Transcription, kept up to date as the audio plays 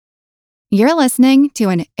You're listening to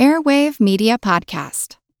an Airwave Media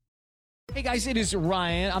Podcast. Hey guys, it is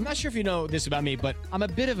Ryan. I'm not sure if you know this about me, but I'm a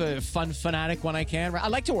bit of a fun fanatic when I can. I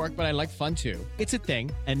like to work, but I like fun too. It's a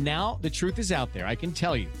thing. And now the truth is out there. I can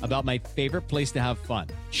tell you about my favorite place to have fun.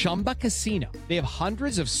 Chumba Casino. They have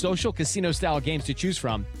hundreds of social casino style games to choose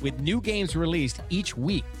from with new games released each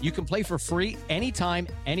week. You can play for free anytime,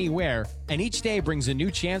 anywhere. And each day brings a new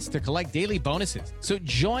chance to collect daily bonuses. So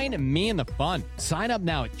join me in the fun. Sign up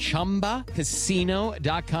now at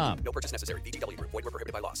ChumbaCasino.com. No purchase necessary. VGW. Void where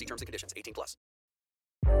prohibited by law. See terms and conditions. 18+.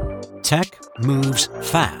 Tech moves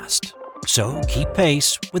fast. So keep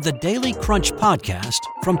pace with the Daily Crunch podcast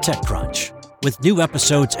from TechCrunch. With new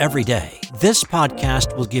episodes every day, this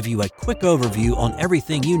podcast will give you a quick overview on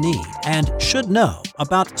everything you need and should know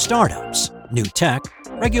about startups, new tech,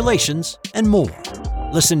 regulations, and more.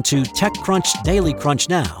 Listen to TechCrunch Daily Crunch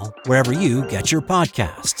now, wherever you get your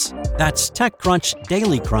podcasts. That's TechCrunch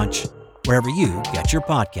Daily Crunch, wherever you get your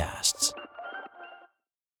podcasts.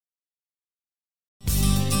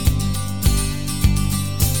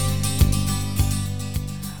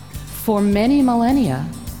 For many millennia,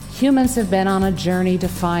 humans have been on a journey to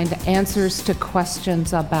find answers to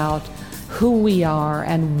questions about who we are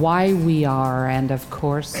and why we are, and of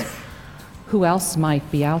course, who else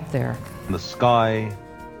might be out there. The sky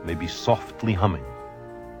may be softly humming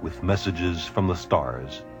with messages from the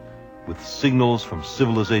stars, with signals from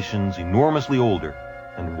civilizations enormously older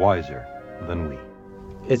and wiser than we.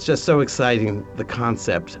 It's just so exciting, the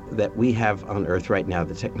concept that we have on Earth right now,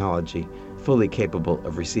 the technology fully capable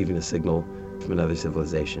of receiving a signal from another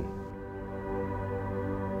civilization.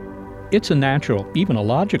 It's a natural, even a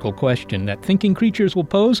logical question that thinking creatures will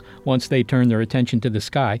pose once they turn their attention to the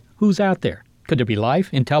sky. Who's out there? Could there be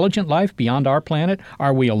life, intelligent life, beyond our planet?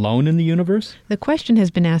 Are we alone in the universe? The question has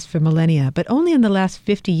been asked for millennia, but only in the last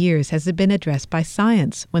 50 years has it been addressed by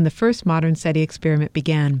science, when the first modern SETI experiment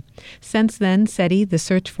began. Since then, SETI, the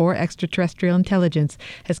search for extraterrestrial intelligence,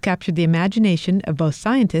 has captured the imagination of both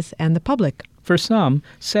scientists and the public. For some,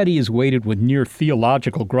 SETI is weighted with near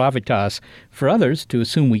theological gravitas. For others, to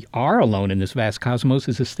assume we are alone in this vast cosmos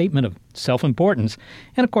is a statement of self-importance.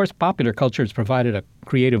 And of course, popular culture has provided a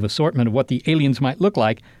creative assortment of what the aliens might look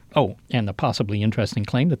like. Oh, and the possibly interesting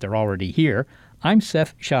claim that they're already here. I'm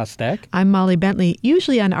Seth Shostak. I'm Molly Bentley.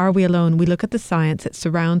 Usually on Are We Alone, we look at the science that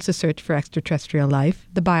surrounds the search for extraterrestrial life,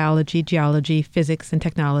 the biology, geology, physics, and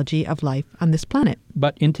technology of life on this planet.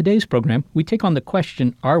 But in today's program, we take on the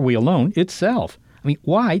question, are we alone itself? I mean,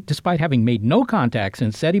 why, despite having made no contact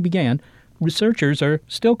since SETI began, researchers are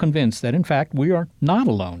still convinced that, in fact, we are not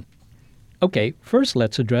alone. Okay, first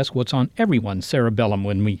let's address what's on everyone's cerebellum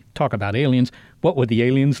when we talk about aliens. What would the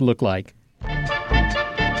aliens look like?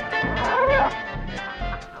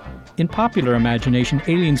 In popular imagination,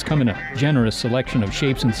 aliens come in a generous selection of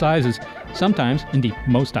shapes and sizes. Sometimes, indeed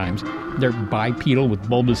most times, they're bipedal with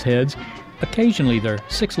bulbous heads. Occasionally, they're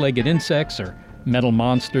six-legged insects or metal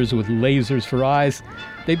monsters with lasers for eyes.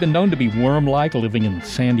 They've been known to be worm-like, living in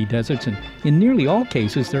sandy deserts, and in nearly all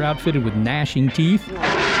cases, they're outfitted with gnashing teeth.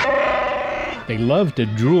 They love to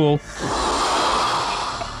drool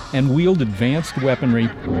and wield advanced weaponry.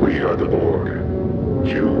 We are the Borg.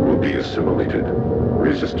 You will be assimilated.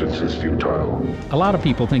 Resistance is futile. A lot of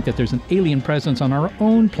people think that there's an alien presence on our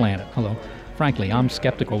own planet, although, frankly, I'm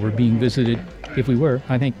skeptical we're being visited. If we were,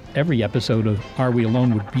 I think every episode of Are We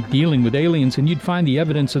Alone would be dealing with aliens, and you'd find the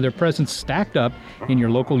evidence of their presence stacked up in your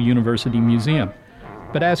local university museum.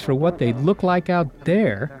 But as for what they look like out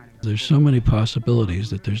there... There's so many possibilities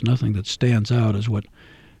that there's nothing that stands out as what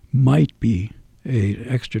might be a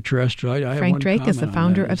extraterrestrial. Frank Drake is the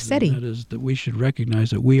founder of SETI. That is that we should recognize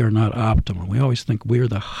that we are not optimal. We always think we're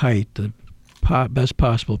the height, the best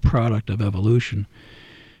possible product of evolution.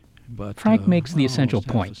 But Frank makes the essential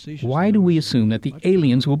point. Why do we assume that the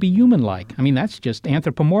aliens will be human-like? I mean, that's just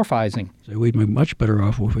anthropomorphizing. We'd be much better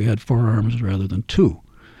off if we had 4 arms rather than 2.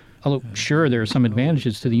 Although, sure, there are some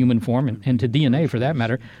advantages to the human form and to DNA for that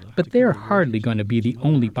matter, but they're hardly going to be the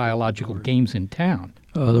only biological games in town.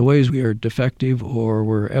 The ways we are defective or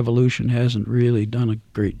where evolution hasn't really done a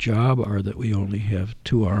great job are that we only have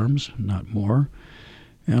 2 arms, not more,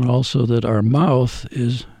 and also that our mouth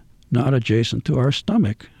is not adjacent to our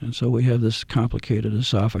stomach, and so we have this complicated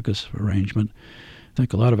esophagus arrangement. I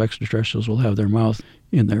think a lot of extraterrestrials will have their mouth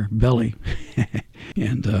in their belly,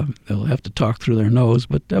 and they'll have to talk through their nose,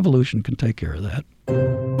 but evolution can take care of that.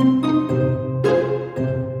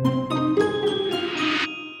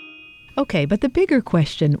 Okay, but the bigger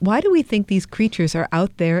question, why do we think these creatures are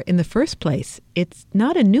out there in the first place? It's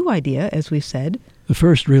not a new idea, as we've said. The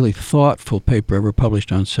first really thoughtful paper ever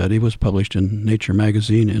published on SETI was published in Nature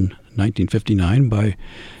magazine in 1959 by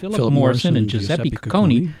Philip Morrison and Giuseppe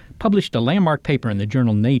Cocconi published a landmark paper in the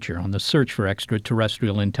journal Nature on the search for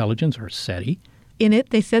extraterrestrial intelligence, or SETI. In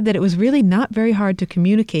it, they said that it was really not very hard to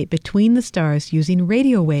communicate between the stars using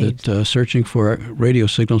radio waves. That searching for radio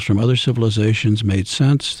signals from other civilizations made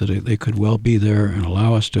sense, that they could well be there and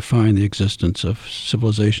allow us to find the existence of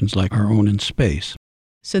civilizations like our own in space.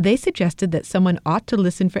 So they suggested that someone ought to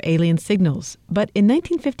listen for alien signals. But in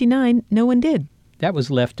 1959, no one did. That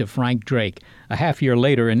was left to Frank Drake a half year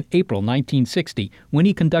later in April 1960 when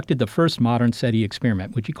he conducted the first modern SETI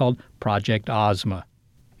experiment, which he called Project Ozma.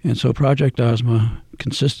 And so Project Ozma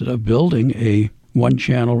consisted of building a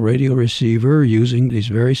one-channel radio receiver using these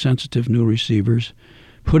very sensitive new receivers,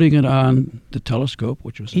 putting it on the telescope,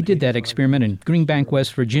 which was... He did that experiment in Greenbank,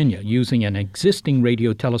 West Virginia, using an existing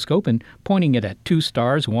radio telescope and pointing it at two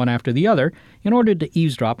stars, one after the other, in order to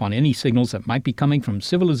eavesdrop on any signals that might be coming from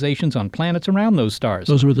civilizations on planets around those stars.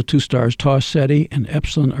 Those were the two stars, Tau Ceti and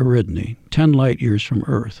Epsilon Eridani, 10 light years from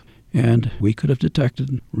Earth. And we could have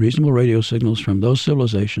detected reasonable radio signals from those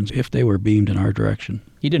civilizations if they were beamed in our direction.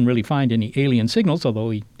 He didn't really find any alien signals,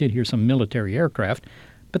 although he did hear some military aircraft.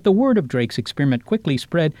 But the word of Drake's experiment quickly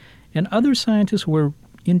spread, and other scientists were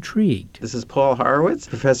intrigued. This is Paul Horowitz,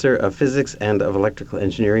 professor of physics and of electrical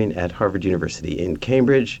engineering at Harvard University in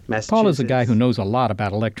Cambridge, Massachusetts. Paul is a guy who knows a lot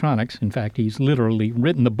about electronics. In fact, he's literally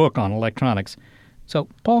written the book on electronics. So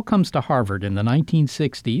Paul comes to Harvard in the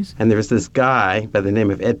 1960s. And there was this guy by the name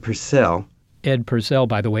of Ed Purcell. Ed Purcell,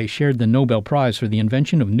 by the way, shared the Nobel Prize for the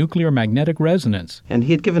invention of nuclear magnetic resonance. And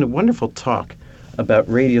he had given a wonderful talk about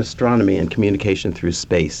radio astronomy and communication through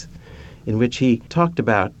space, in which he talked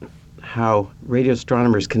about how radio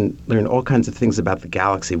astronomers can learn all kinds of things about the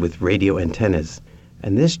galaxy with radio antennas.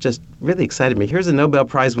 And this just really excited me. Here's a Nobel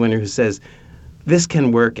Prize winner who says, this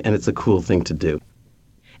can work and it's a cool thing to do.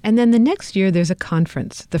 And then the next year, there's a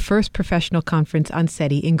conference, the first professional conference on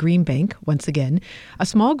SETI in Greenbank. Once again, a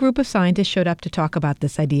small group of scientists showed up to talk about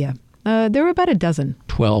this idea. There were about a dozen.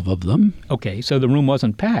 12 of them. Okay, so the room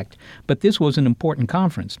wasn't packed, but this was an important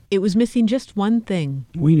conference. It was missing just one thing.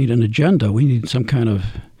 We need an agenda. We need some kind of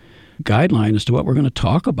guideline as to what we're going to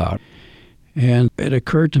talk about. And it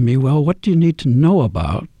occurred to me, well, what do you need to know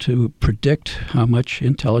about to predict how much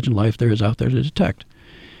intelligent life there is out there to detect?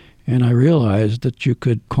 And I realized that you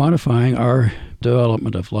could quantify our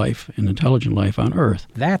development of life and intelligent life on Earth.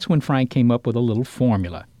 That's when Frank came up with a little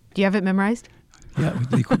formula. Do you have it memorized? Yeah,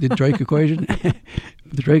 the Drake equation.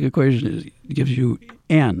 The Drake equation gives you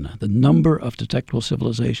n, the number of detectable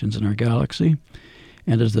civilizations in our galaxy,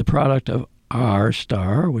 and is the product of our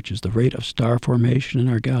star, which is the rate of star formation in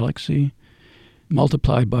our galaxy,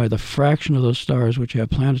 multiplied by the fraction of those stars which have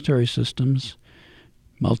planetary systems,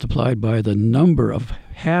 multiplied by the number of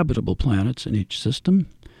habitable planets in each system,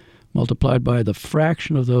 multiplied by the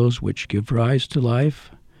fraction of those which give rise to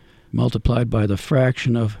life, multiplied by the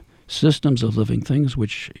fraction of systems of living things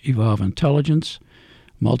which evolve intelligence,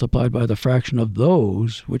 multiplied by the fraction of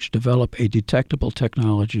those which develop a detectable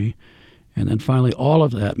technology, and then finally all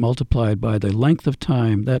of that multiplied by the length of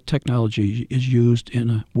time that technology is used in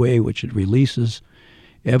a way which it releases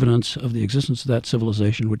evidence of the existence of that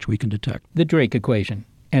civilization which we can detect. The Drake equation.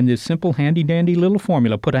 And this simple handy-dandy little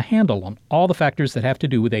formula put a handle on all the factors that have to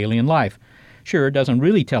do with alien life. Sure, it doesn't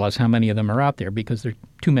really tell us how many of them are out there because there are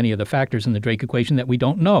too many of the factors in the Drake equation that we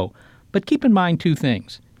don't know. But keep in mind two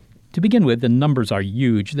things. To begin with, the numbers are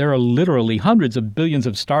huge. There are literally hundreds of billions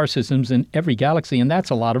of star systems in every galaxy, and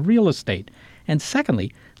that's a lot of real estate. And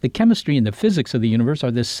secondly, the chemistry and the physics of the universe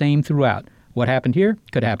are the same throughout. What happened here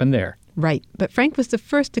could happen there. Right, but Frank was the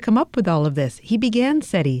first to come up with all of this. He began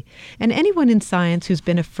SETI, and anyone in science who's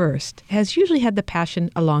been a first has usually had the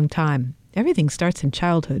passion a long time. Everything starts in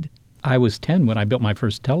childhood. I was 10 when I built my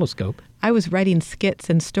first telescope. I was writing skits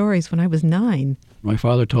and stories when I was 9. My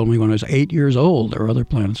father told me when I was 8 years old there are other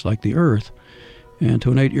planets like the Earth. And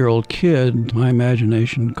to an 8-year-old kid, my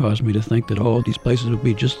imagination caused me to think that, these places would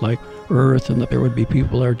be just like Earth and that there would be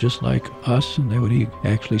people there just like us and they would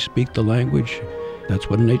actually speak the language. That's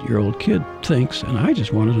what an 8-year-old kid thinks, and I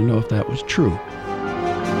just wanted to know if that was true.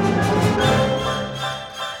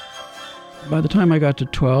 By the time I got to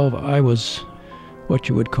 12, I was what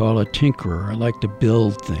you would call a tinkerer. I like to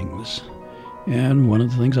build things. And one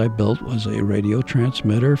of the things I built was a radio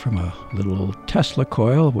transmitter from a little Tesla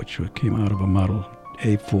coil, which came out of a Model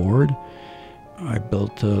A Ford. I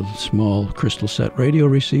built small crystal set radio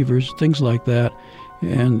receivers, things like that.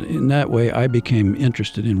 And in that way, I became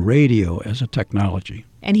interested in radio as a technology.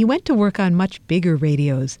 And he went to work on much bigger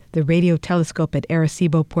radios, the radio telescope at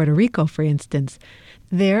Arecibo, Puerto Rico, for instance.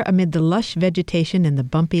 There, amid the lush vegetation and the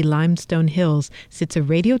bumpy limestone hills, sits a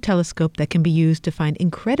radio telescope that can be used to find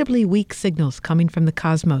incredibly weak signals coming from the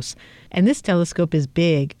cosmos. And this telescope is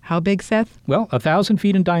big. How big, Seth? Well, 1,000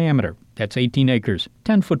 feet in diameter. That's 18 acres,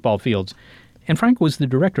 10 football fields. And Frank was the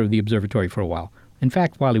director of the observatory for a while. In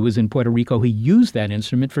fact, while he was in Puerto Rico, he used that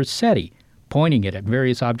instrument for SETI, pointing it at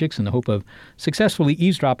various objects in the hope of successfully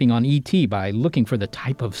eavesdropping on ET by looking for the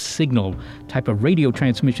type of signal, type of radio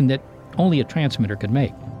transmission that only a transmitter could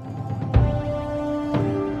make.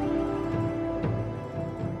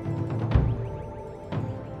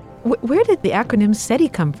 Where did the acronym SETI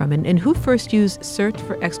come from, and who first used Search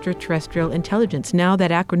for Extraterrestrial Intelligence? Now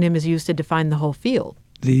that acronym is used to define the whole field.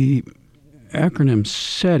 The acronym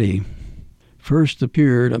SETI first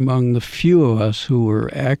appeared among the few of us who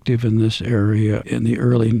were active in this area in the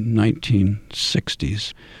early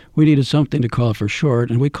 1960s. We needed something to call it for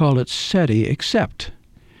short, and we called it SETI, except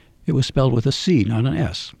it was spelled with a C, not an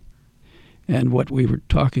S. And what we were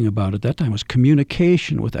talking about at that time was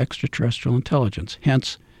communication with extraterrestrial intelligence,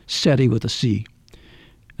 hence SETI with a C.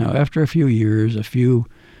 Now, after a few years, a few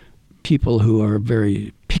people who are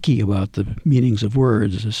very picky about the meanings of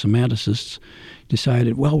words, as semanticists,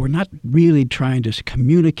 decided, well, we're not really trying to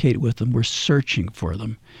communicate with them, we're searching for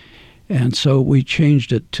them. And so we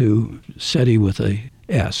changed it to SETI with a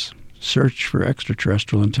S, Search for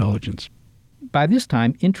Extraterrestrial Intelligence. By this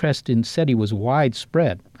time, interest in SETI was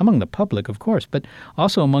widespread, among the public, of course, but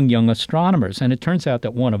also among young astronomers. And it turns out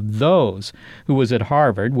that one of those who was at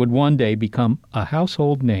Harvard would one day become a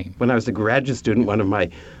household name. When I was a graduate student, one of my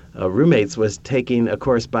roommates was taking a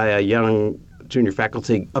course by a young junior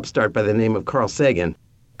faculty upstart by the name of Carl Sagan.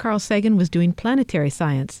 Carl Sagan was doing planetary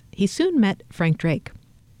science. He soon met Frank Drake.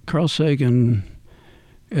 Carl Sagan,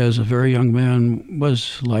 as a very young man,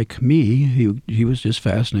 was like me. He was just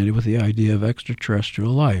fascinated with the idea of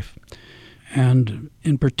extraterrestrial life. And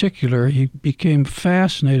in particular, he became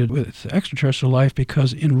fascinated with extraterrestrial life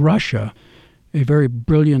because in Russia, a very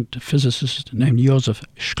brilliant physicist named Joseph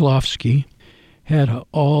Shklovsky had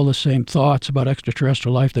all the same thoughts about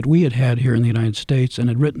extraterrestrial life that we had here in the United States and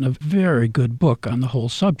had written a very good book on the whole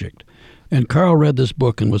subject. And Carl read this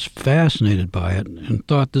book and was fascinated by it and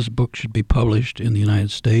thought this book should be published in the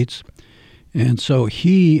United States. And so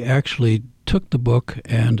he actually took the book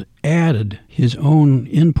and added his own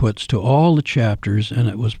inputs to all the chapters, and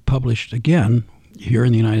it was published again here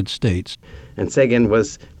in the United States. And Sagan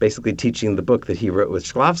was basically teaching the book that he wrote with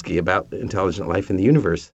Shklovsky about intelligent life in the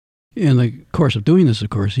universe. In the course of doing this,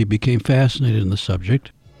 of course, he became fascinated in the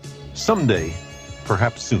subject. Someday,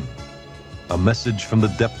 perhaps soon, a message from the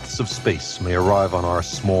depths of space may arrive on our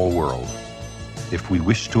small world. If we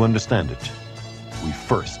wish to understand it, we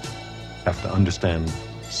first have to understand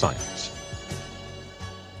science.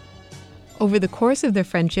 Over the course of their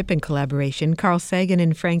friendship and collaboration, Carl Sagan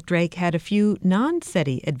and Frank Drake had a few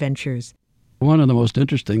non-SETI adventures. One of the most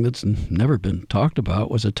interesting that's never been talked about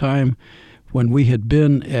was a time when we had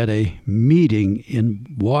been at a meeting in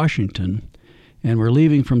Washington and were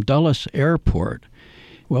leaving from Dulles Airport.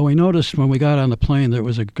 Well, we noticed when we got on the plane there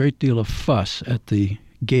was a great deal of fuss at the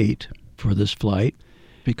gate for this flight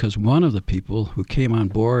because one of the people who came on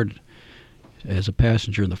board as a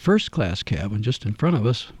passenger in the first class cabin just in front of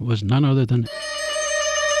us was none other than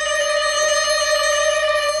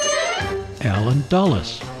Alan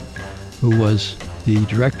Dulles, who was the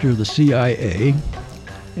director of the CIA,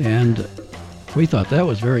 and we thought that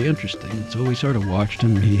was very interesting. So we sort of watched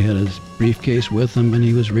him. He had his briefcase with him, and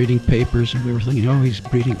he was reading papers, and we were thinking, oh, he's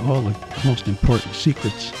reading all the most important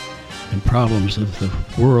secrets and problems of the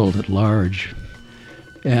world at large.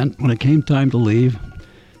 And when it came time to leave,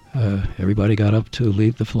 everybody got up to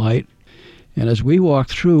leave the flight. And as we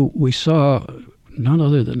walked through, we saw none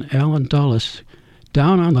other than Alan Dulles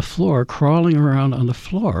down on the floor, crawling around on the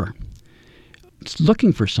floor,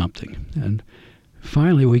 looking for something. And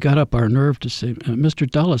finally, we got up our nerve to say, Mr.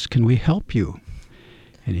 Dulles, can we help you?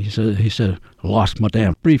 And he said, lost my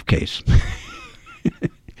damn briefcase.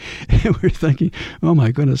 And we're thinking, oh my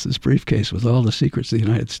goodness, this briefcase with all the secrets of the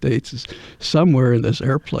United States is somewhere in this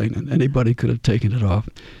airplane, and anybody could have taken it off.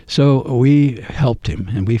 So we helped him,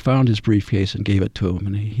 and we found his briefcase and gave it to him.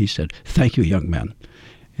 And he said, thank you, young man,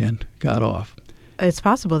 and got off. It's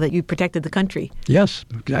possible that you protected the country. Yes,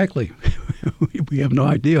 exactly. We have no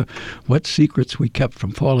idea what secrets we kept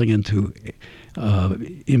from falling into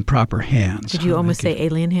improper hands. Did you almost say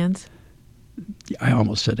alien hands? I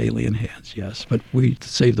almost said alien hands, yes. But we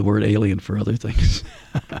saved the word alien for other things.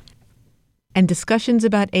 And discussions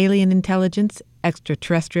about alien intelligence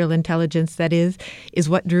extraterrestrial intelligence, that is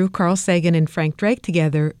what drew Carl Sagan and Frank Drake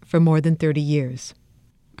together for more than 30 years.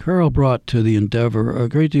 Carl brought to the endeavor a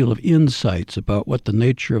great deal of insights about what the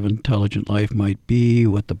nature of intelligent life might be,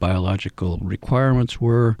 what the biological requirements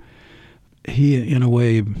were. He, in a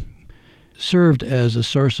way, served as a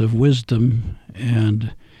source of wisdom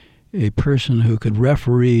and a person who could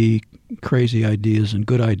referee crazy ideas and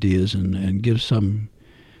good ideas and give some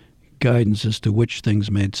guidance as to which things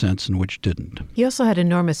made sense and which didn't. He also had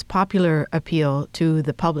enormous popular appeal to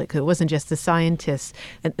the public. It wasn't just the scientists.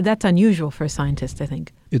 And that's unusual for a scientist, I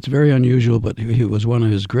think. It's very unusual, but it was one of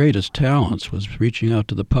his greatest talents, was reaching out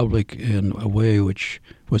to the public in a way which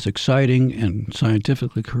was exciting and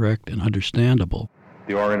scientifically correct and understandable.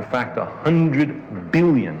 There are, in fact, 100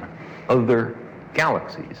 billion other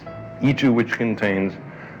galaxies, each of which contains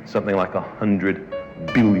something like 100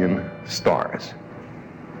 billion stars.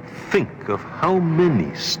 Think of how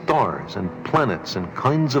many stars and planets and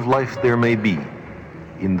kinds of life there may be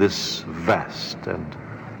in this vast and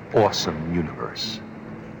awesome universe.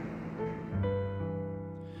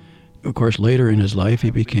 Of course, later in his life,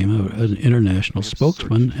 he became an international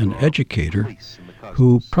spokesman and educator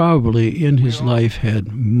who probably in his life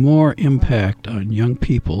had more impact on young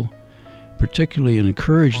people, particularly and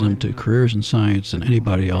encouraged them to careers in science than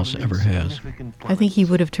anybody else ever has. I think he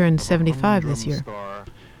would have turned 75 this year.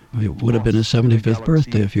 It would have been his 75th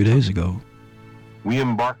birthday a few days ago. We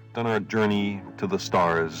embarked on our journey to the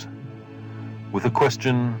stars with a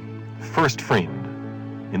question first framed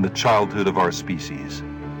in the childhood of our species,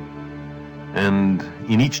 and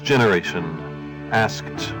in each generation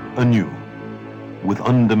asked anew with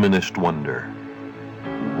undiminished wonder,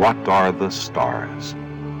 what are the stars?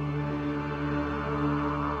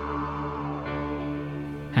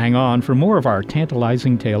 Hang on for more of our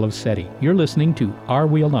tantalizing tale of SETI. You're listening to Are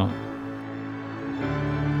We Alone?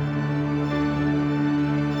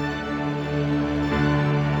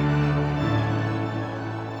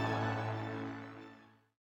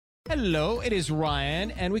 Hello, it is Ryan,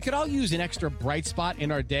 and we could all use an extra bright spot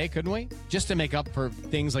in our day, couldn't we? Just to make up for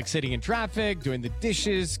things like sitting in traffic, doing the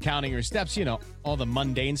dishes, counting your steps, all the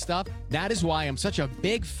mundane stuff. That is why I'm such a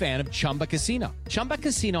big fan of Chumba Casino. Chumba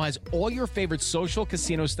Casino has all your favorite social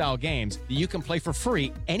casino-style games that you can play for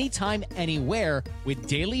free anytime, anywhere with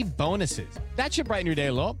daily bonuses. That should brighten your day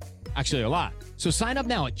a little. Actually, a lot. So sign up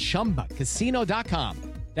now at ChumbaCasino.com.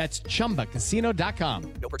 That's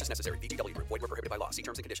ChumbaCasino.com. No purchase necessary. VGW Group. Void where prohibited by law. See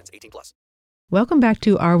terms and conditions. 18+. Welcome back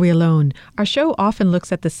to Are We Alone? Our show often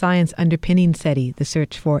looks at the science underpinning SETI, the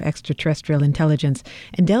search for extraterrestrial intelligence,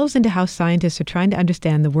 and delves into how scientists are trying to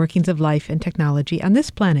understand the workings of life and technology on this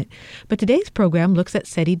planet. But today's program looks at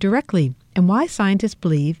SETI directly and why scientists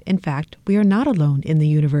believe, in fact, we are not alone in the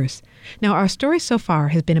universe. Now, our story so far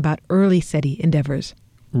has been about early SETI endeavors.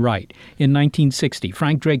 Right. In 1960,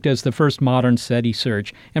 Frank Drake does the first modern SETI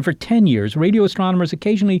search, and for 10 years, radio astronomers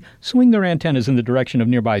occasionally swing their antennas in the direction of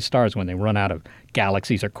nearby stars when they run out of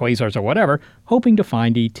galaxies or quasars or whatever, hoping to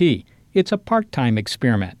find ET. It's a part-time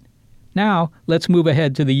experiment. Now, let's move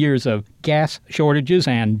ahead to the years of gas shortages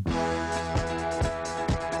and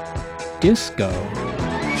disco.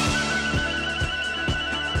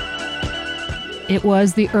 It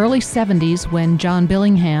was the early 70s when John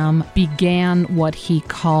Billingham began what he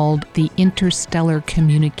called the Interstellar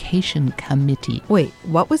Communication Committee. Wait,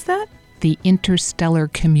 what was that? The Interstellar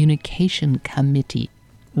Communication Committee.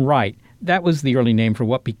 Right. That was the early name for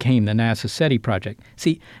what became the NASA SETI project.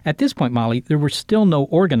 See, at this point, Molly, there were still no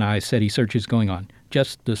organized SETI searches going on,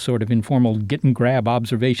 just the sort of informal get-and-grab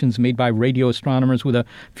observations made by radio astronomers with a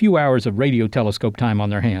few hours of radio telescope time on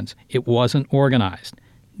their hands. It wasn't organized.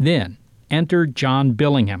 Then, enter John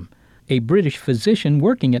Billingham, a British physician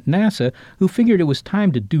working at NASA who figured it was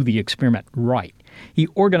time to do the experiment right. He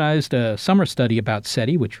organized a summer study about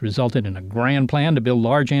SETI, which resulted in a grand plan to build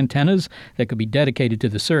large antennas that could be dedicated to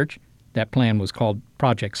the search. That plan was called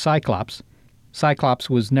Project Cyclops. Cyclops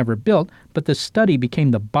was never built, but the study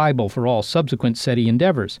became the Bible for all subsequent SETI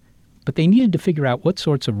endeavors. But they needed to figure out what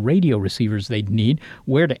sorts of radio receivers they'd need,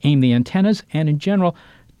 where to aim the antennas, and in general,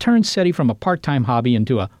 turn SETI from a part-time hobby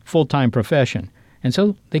into a full-time profession. And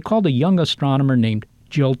so they called a young astronomer named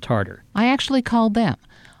Jill Tarter. I actually called them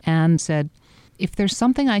and said, if there's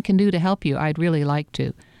something I can do to help you, I'd really like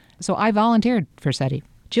to. So I volunteered for SETI.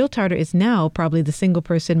 Jill Tarter is now probably the single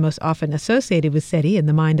person most often associated with SETI in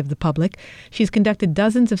the mind of the public. She's conducted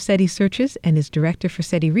dozens of SETI searches and is director for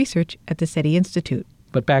SETI Research at the SETI Institute.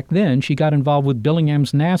 But back then, she got involved with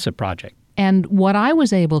Billingham's NASA project. And what I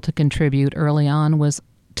was able to contribute early on was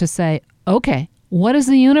to say, okay, what does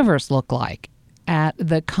the universe look like? at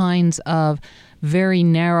the kinds of very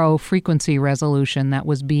narrow frequency resolution that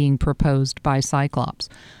was being proposed by Cyclops.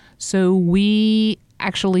 So we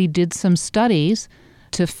actually did some studies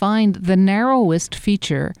to find the narrowest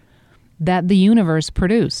feature that the universe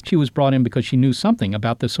produced. She was brought in because she knew something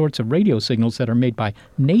about the sorts of radio signals that are made by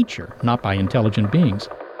nature, not by intelligent beings.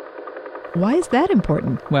 Why is that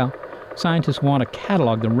important? Well, scientists want to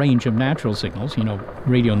catalog the range of natural signals,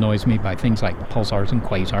 radio noise made by things like pulsars and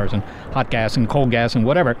quasars and hot gas and cold gas and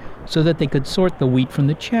whatever, so that they could sort the wheat from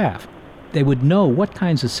the chaff. They would know what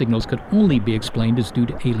kinds of signals could only be explained as due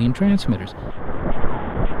to alien transmitters.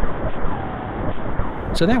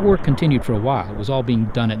 So that work continued for a while. It was all being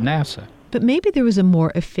done at NASA. But maybe there was a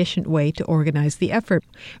more efficient way to organize the effort.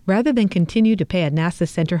 Rather than continue to pay a NASA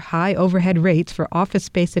center high overhead rates for office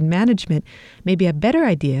space and management, maybe a better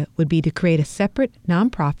idea would be to create a separate,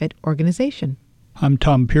 nonprofit organization. I'm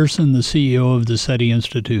Tom Pierson, the CEO of the SETI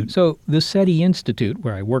Institute. So the SETI Institute,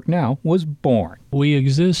 where I work now, was born. We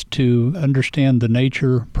exist to understand the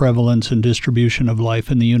nature, prevalence, and distribution of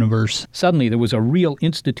life in the universe. Suddenly there was a real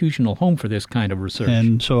institutional home for this kind of research.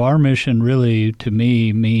 And so our mission really, to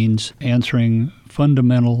me, means answering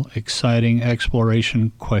fundamental, exciting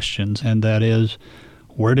exploration questions, and that is,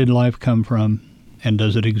 where did life come from, and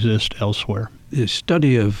does it exist elsewhere? The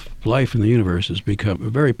study of life in the universe has become a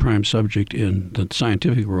very prime subject in the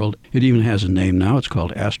scientific world. It even has a name now. It's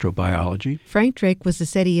called astrobiology. Frank Drake was the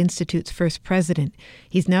SETI Institute's first president.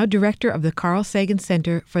 He's now director of the Carl Sagan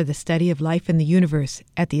Center for the Study of Life in the Universe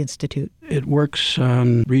at the Institute. It works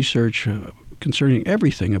on research concerning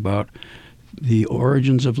everything about the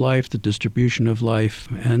origins of life, the distribution of life,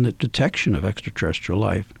 and the detection of extraterrestrial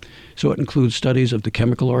life. So it includes studies of the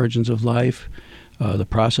chemical origins of life, the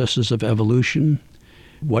processes of evolution,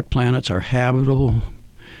 what planets are habitable.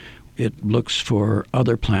 It looks for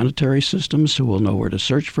other planetary systems, so we'll know where to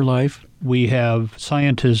search for life. We have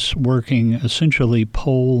scientists working essentially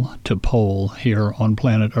pole to pole here on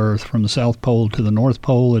planet Earth, from the South Pole to the North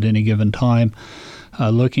Pole at any given time,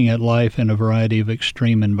 looking at life in a variety of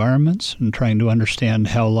extreme environments and trying to understand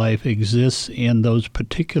how life exists in those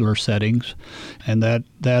particular settings. And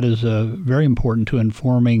that is very important to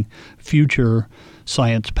informing future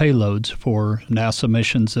science payloads for NASA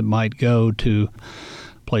missions that might go to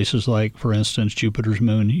places like, for instance, Jupiter's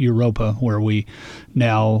moon, Europa, where we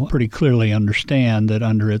now pretty clearly understand that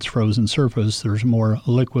under its frozen surface there's more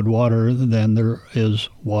liquid water than there is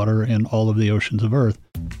water in all of the oceans of Earth.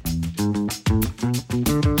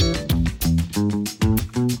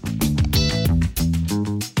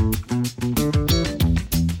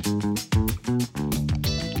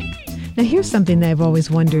 Now here's something that I've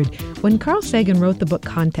always wondered. When Carl Sagan wrote the book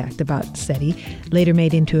Contact about SETI, later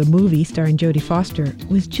made into a movie starring Jodie Foster,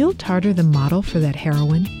 was Jill Tarter the model for that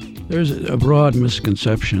heroine? There's a broad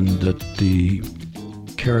misconception that the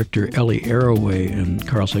character Ellie Arroway in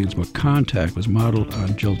Carl Sagan's book Contact was modeled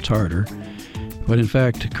on Jill Tarter. But in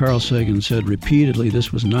fact, Carl Sagan said repeatedly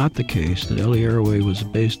this was not the case, that Ellie Arroway was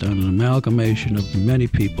based on an amalgamation of many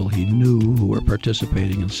people he knew who were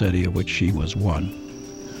participating in SETI, of which she was one.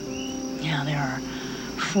 Yeah, there are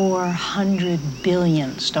 400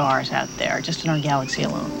 billion stars out there, just in our galaxy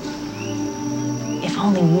alone. If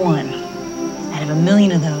only one out of a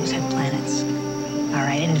million of those had planets, all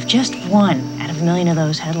right, and if just one out of a million of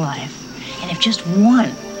those had life, and if just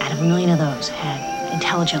one out of a million of those had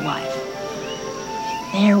intelligent life,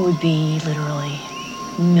 there would be literally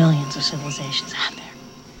millions of civilizations out there.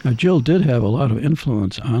 Now, Jill did have a lot of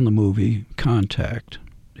influence on the movie Contact,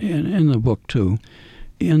 and in the book too,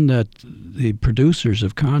 in that the producers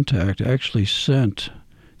of Contact actually sent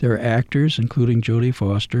their actors, including Jodie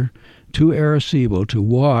Foster, to Arecibo to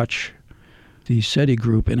watch the SETI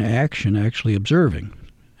group in action, actually observing.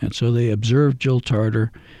 And so they observed Jill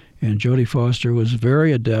Tarter, and Jodie Foster was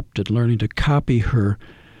very adept at learning to copy her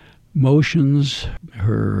motions,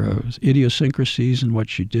 her idiosyncrasies in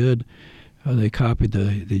what she did. They copied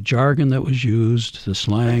the jargon that was used, the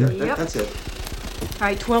slang. Yep. That's it. All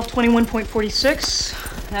right, 1221.46.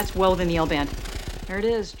 That's well within the L band. There it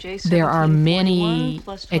is, J17. There are many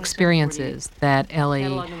experiences that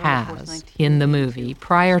Ellie has in the movie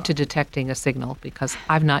prior to detecting a signal, because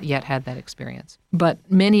I've not yet had that experience. But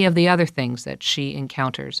many of the other things that she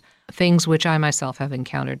encounters, things which I myself have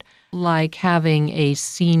encountered, like having a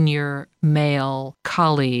senior male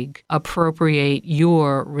colleague appropriate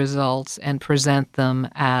your results and present them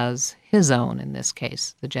as his own, in this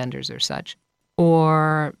case, the genders are such,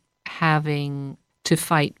 or having to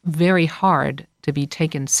fight very hard to be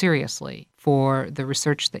taken seriously for the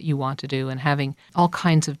research that you want to do, and having all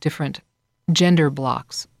kinds of different gender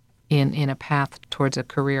blocks in a path towards a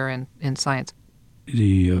career in science.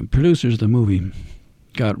 the producers of the movie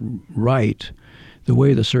got right the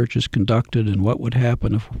way the search is conducted and what would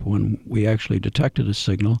happen when we actually detected a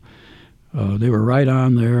signal. They were right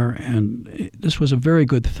on there, and this was a very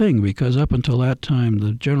good thing because up until that time,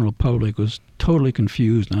 the general public was totally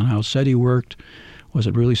confused on how SETI worked. Was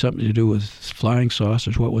it really something to do with flying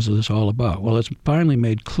saucers? What was this all about? Well, it's finally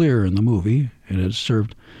made clear in the movie, and it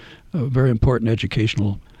served a very important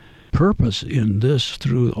educational purpose in this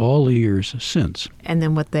through all the years since. And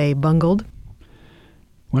then what they bungled?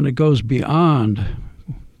 When it goes beyond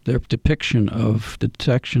their depiction of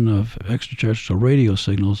detection of extraterrestrial radio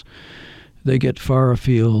signals, they get far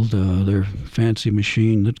afield. Their fancy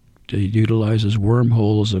machine that utilizes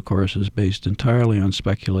wormholes, of course, is based entirely on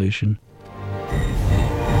speculation.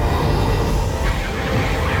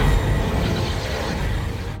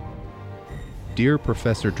 Dear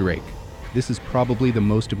Professor Drake, this is probably the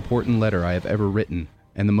most important letter I have ever written,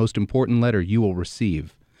 and the most important letter you will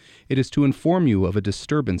receive. It is to inform you of a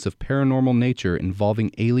disturbance of paranormal nature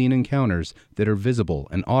involving alien encounters that are visible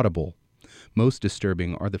and audible. Most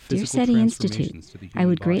disturbing are the physical Dear SETI transformations Institute, to the human I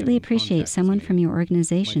would body greatly when appreciate contact someone is from made. your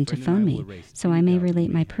organization to My friend phone and I me, will erase so any I may doubt relate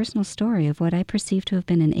we my have. personal story of what I perceive to have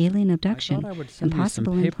been an alien abduction I would and send you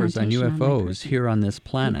possible some papers on implantation my UFOs person. here on this You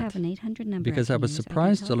planet, have an 800 number because I I can was use. I can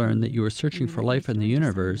surprised to telephone learn that you you were searching and for relate life my in the story to someone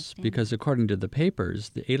universe, understanding. because according to the papers,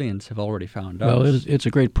 the aliens have already found Well, us. it's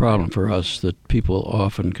a great problem for us that people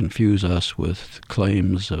often confuse us with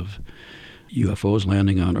claims of UFOs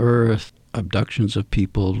landing on Earth, abductions of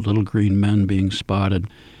people, little green men being spotted.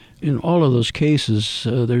 In all of those cases,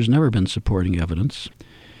 there's never been supporting evidence.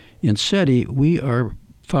 In SETI, we are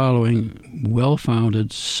following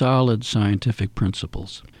well-founded, solid scientific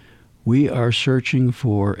principles. We are searching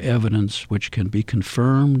for evidence which can be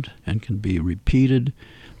confirmed and can be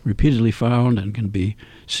repeatedly found, and can be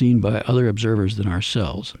seen by other observers than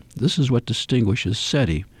ourselves. This is what distinguishes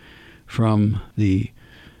SETI from the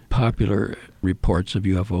popular reports of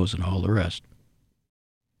UFOs and all the rest.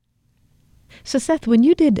 So, Seth, when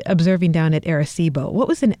you did observing down at Arecibo, what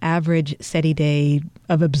was an average SETI day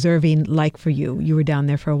of observing like for you? You were down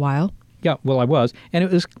there for a while. Yeah, well, I was. And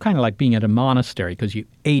it was kind of like being at a monastery because you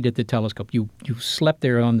ate at the telescope. You slept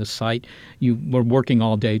there on the site. You were working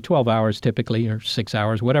all day, 12 hours typically, or 6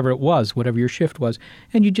 hours, whatever it was, whatever your shift was.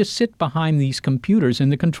 And you just sit behind these computers in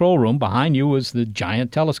the control room. Behind you was the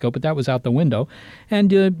giant telescope, but that was out the window.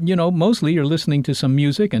 And, mostly you're listening to some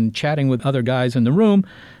music and chatting with other guys in the room.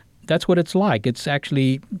 That's what it's like. It's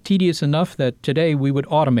actually tedious enough that today we would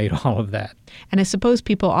automate all of that. And I suppose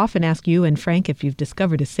people often ask you and Frank if you've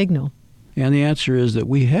discovered a signal. And the answer is that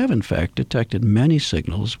we have, in fact, detected many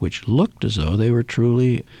signals which looked as though they were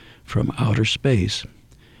truly from outer space.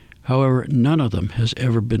 However, none of them has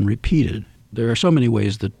ever been repeated. There are so many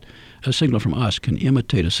ways that a signal from us can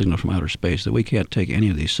imitate a signal from outer space that we can't take any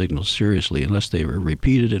of these signals seriously unless they were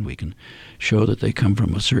repeated and we can show that they come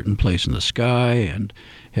from a certain place in the sky and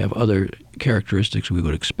have other characteristics we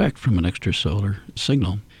would expect from an extrasolar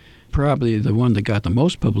signal. Probably the one that got the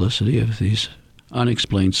most publicity of these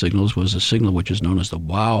unexplained signals was a signal which is known as the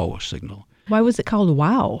WOW signal. Why was it called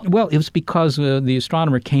WOW? Well, it was because the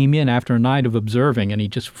astronomer came in after a night of observing, and he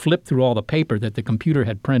just flipped through all the paper that the computer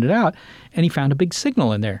had printed out, and he found a big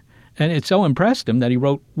signal in there. And it so impressed him that he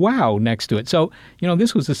wrote WOW next to it. So,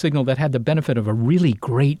 this was a signal that had the benefit of a really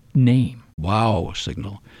great name. WOW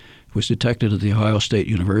signal. It was detected at the Ohio State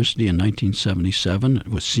University in 1977. It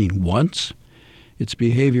was seen once. Its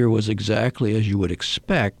behavior was exactly as you would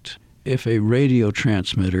expect if a radio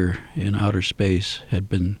transmitter in outer space had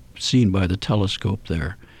been seen by the telescope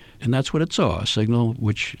there. And that's what it saw, a signal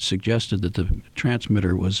which suggested that the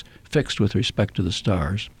transmitter was fixed with respect to the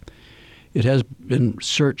stars. It has been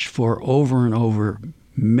searched for over and over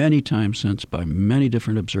many times since by many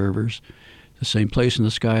different observers. The same place in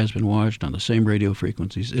the sky has been watched on the same radio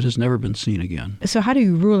frequencies. It has never been seen again. So how do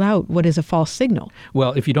you rule out what is a false signal?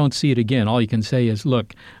 Well, if you don't see it again, all you can say is,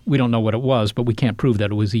 look, we don't know what it was, but we can't prove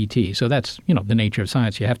that it was ET. So that's, the nature of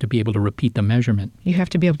science. You have to be able to repeat the measurement. You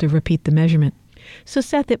have to be able to repeat the measurement. So,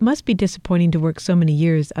 Seth, it must be disappointing to work so many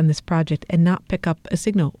years on this project and not pick up a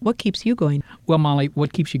signal. What keeps you going? Well, Molly,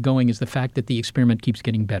 what keeps you going is the fact that the experiment keeps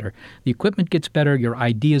getting better. The equipment gets better. Your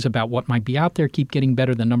ideas about what might be out there keep getting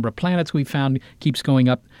better. The number of planets we've found keeps going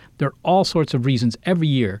up. There are all sorts of reasons every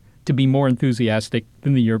year to be more enthusiastic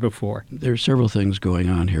than the year before. There are several things going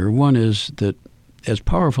on here. One is that as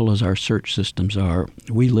powerful as our search systems are,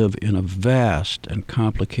 we live in a vast and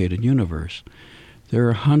complicated universe. There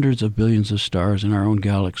are hundreds of billions of stars in our own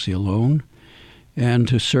galaxy alone, and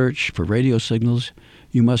to search for radio signals,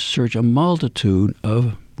 you must search a multitude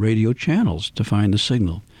of radio channels to find the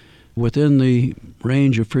signal. Within the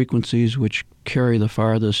range of frequencies which carry the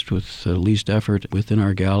farthest with the least effort within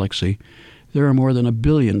our galaxy, there are more than 1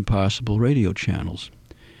 billion possible radio channels.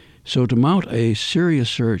 So to mount a serious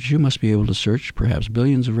search, you must be able to search perhaps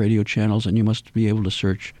billions of radio channels, and you must be able to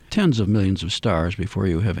search tens of millions of stars before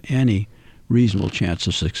you have any reasonable chance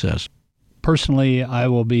of success. Personally, I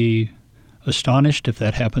will be astonished if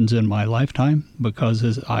that happens in my lifetime, because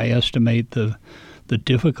as I estimate the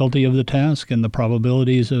difficulty of the task and the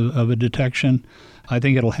probabilities of a detection, I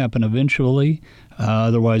think it'll happen eventually.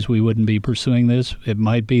 Otherwise, we wouldn't be pursuing this. It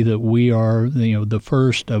might be that we are, the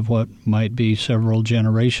first of what might be several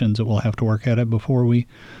generations that will have to work at it before we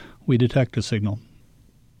detect a signal.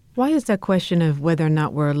 Why is that question of whether or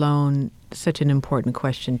not we're alone such an important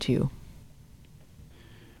question to you?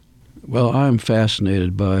 Well, I'm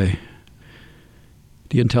fascinated by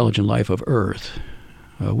the intelligent life of Earth.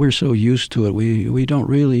 We're so used to it, we don't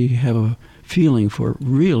really have a feeling for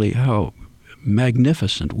really how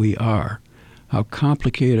magnificent we are, how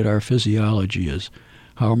complicated our physiology is,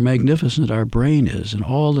 how magnificent our brain is, and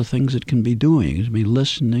all the things it can be doing. I mean,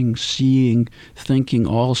 listening, seeing, thinking,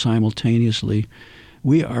 all simultaneously.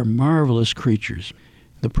 We are marvelous creatures,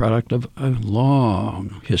 the product of a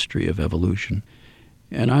long history of evolution.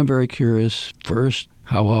 And I'm very curious, first,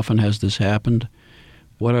 how often has this happened?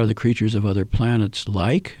 What are the creatures of other planets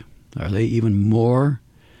like? Are they even more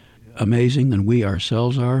amazing than we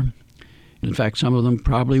ourselves are? In fact, some of them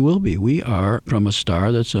probably will be. We are from a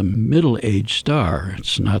star that's a middle-aged star.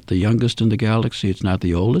 It's not the youngest in the galaxy. It's not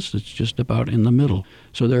the oldest. It's just about in the middle.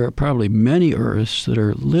 So there are probably many Earths that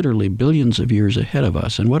are literally billions of years ahead of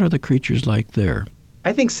us. And what are the creatures like there?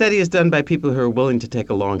 I think SETI is done by people who are willing to take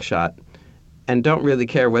a long shot and don't really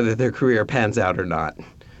care whether their career pans out or not,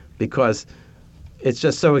 because it's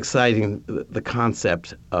just so exciting, the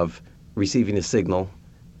concept of receiving a signal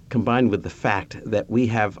combined with the fact that we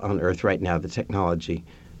have on Earth right now the technology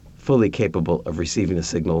fully capable of receiving a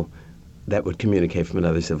signal that would communicate from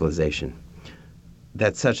another civilization.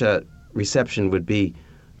 That such a reception would be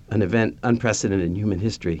an event unprecedented in human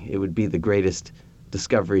history. It would be the greatest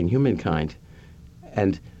discovery in humankind.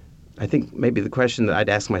 And I think maybe the question that I'd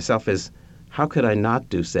ask myself is, how could I not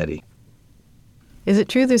do SETI? Is it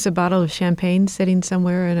true there's a bottle of champagne sitting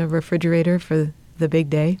somewhere in a refrigerator for the big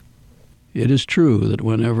day? It is true that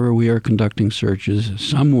whenever we are conducting searches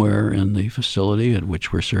somewhere in the facility at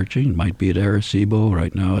which we're searching, it might be at Arecibo,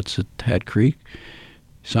 right now it's at Hat Creek,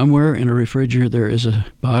 somewhere in a refrigerator there is a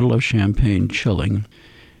bottle of champagne chilling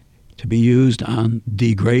to be used on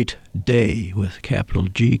the great day with capital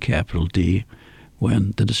G, capital D,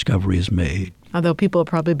 when the discovery is made. Although people will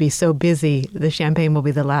probably be so busy, the champagne will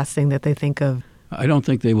be the last thing that they think of. I don't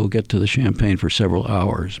think they will get to the champagne for several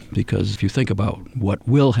hours, because if you think about what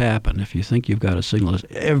will happen, if you think you've got a signal,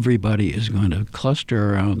 everybody is going to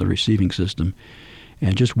cluster around the receiving system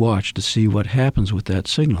and just watch to see what happens with that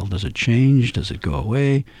signal. Does it change? Does it go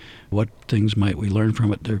away? What things might we learn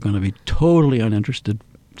from it? They're going to be totally uninterested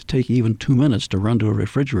to take even 2 minutes to run to a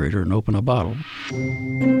refrigerator and open a bottle.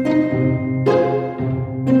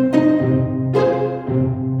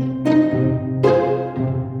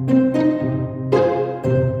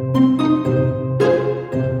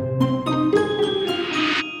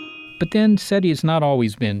 But then SETI has not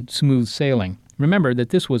always been smooth sailing. Remember that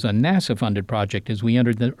this was a NASA-funded project as we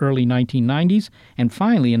entered the early 1990s, and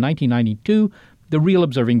finally in 1992, the real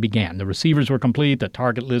observing began. The receivers were complete, the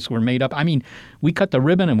target lists were made up. We cut the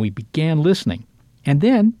ribbon and we began listening. And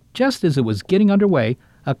then, just as it was getting underway,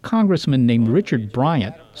 a congressman named Richard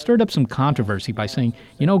Bryant stirred up some controversy by saying,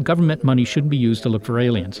 government money shouldn't be used to look for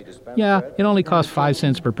aliens. Yeah, it only costs 5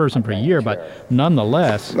 cents per person per year, but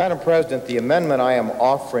nonetheless... Madam President, the amendment I am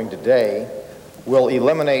offering today will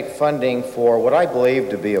eliminate funding for what I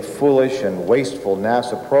believe to be a foolish and wasteful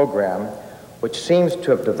NASA program, which seems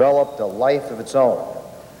to have developed a life of its own.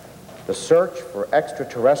 The Search for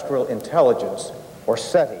Extraterrestrial Intelligence, or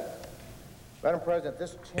SETI.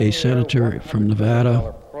 A senator from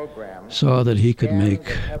Nevada saw that he could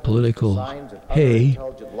make political hay.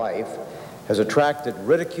 Life has attracted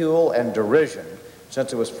ridicule and derision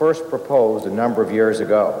since it was first proposed a number of years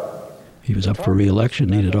ago. He was up for re-election,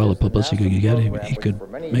 needed all the publicity he could get. He could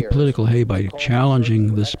make political hay by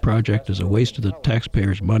challenging this project as a waste of the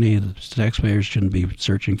taxpayers' money. The taxpayers shouldn't be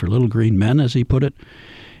searching for little green men, as he put it.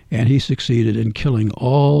 And he succeeded in killing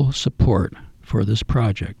all support for this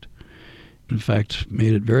project. In fact,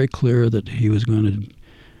 made it very clear that he was going to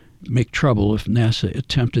make trouble if NASA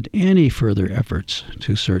attempted any further efforts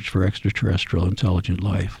to search for extraterrestrial intelligent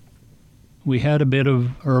life. We had a bit of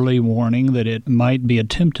early warning that it might be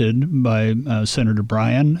attempted by Senator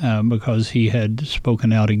Bryan because he had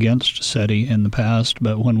spoken out against SETI in the past.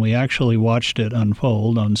 But when we actually watched it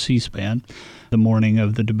unfold on C-SPAN the morning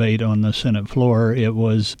of the debate on the Senate floor, it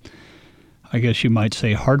was, I guess you might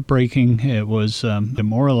say, heartbreaking. It was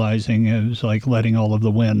demoralizing. It was like letting all of the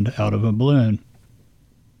wind out of a balloon.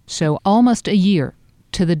 So almost a year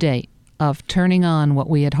to the date of turning on what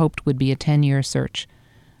we had hoped would be a 10-year search,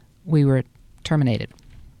 we were terminated.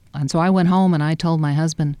 And so I went home and I told my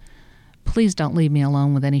husband, please don't leave me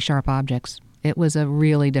alone with any sharp objects. It was a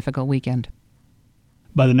really difficult weekend.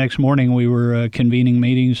 By the next morning, we were convening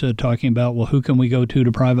meetings talking about, well, who can we go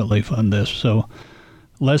to privately fund this? So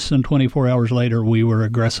less than 24 hours later, we were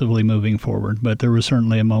aggressively moving forward, but there was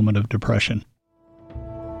certainly a moment of depression.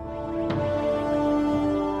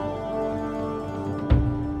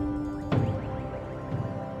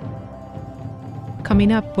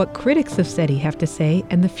 Coming up, what critics of SETI have to say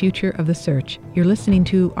and the future of the search. You're listening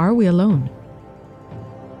to Are We Alone?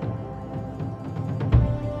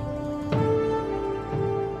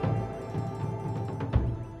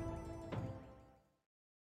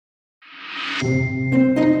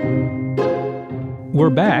 We're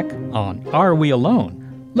back on Are We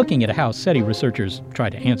Alone? Looking at how SETI researchers try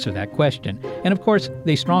to answer that question. And of course,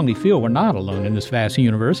 they strongly feel we're not alone in this vast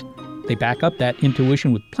universe. They back up that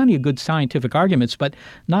intuition with plenty of good scientific arguments, but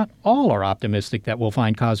not all are optimistic that we'll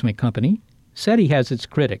find cosmic company. SETI has its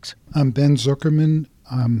critics. I'm Ben Zuckerman.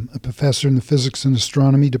 I'm a professor in the Physics and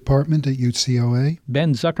Astronomy department at UCLA.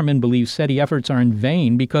 Ben Zuckerman believes SETI efforts are in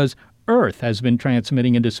vain because Earth has been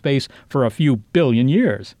transmitting into space for a few billion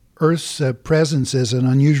years. Earth's presence as an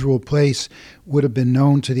unusual place would have been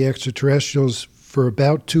known to the extraterrestrials for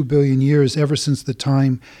about 2 billion years, ever since the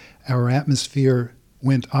time our atmosphere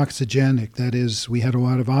went oxygenic. That is, we had a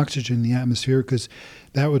lot of oxygen in the atmosphere because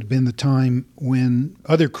that would have been the time when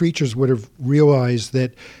other creatures would have realized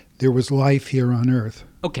that there was life here on Earth.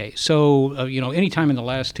 Okay, so, any time in the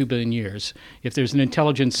last 2 billion years, if there's an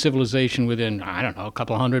intelligent civilization within, a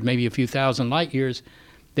couple hundred, maybe a few thousand light years,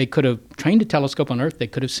 they could have trained a telescope on Earth. They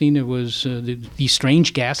could have seen there was these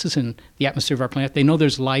strange gases in the atmosphere of our planet. They know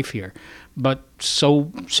there's life here. But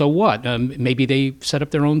so what? Maybe they set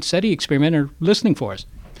up their own SETI experiment or listening for us.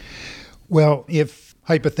 Well, if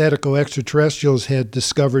hypothetical extraterrestrials had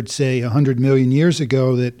discovered, say, 100 million years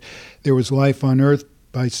ago that there was life on Earth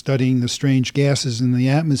by studying the strange gases in the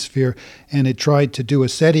atmosphere and had tried to do a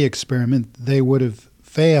SETI experiment, they would have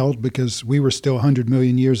failed because we were still 100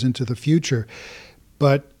 million years into the future.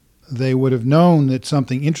 But they would have known that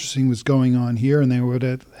something interesting was going on here, and they would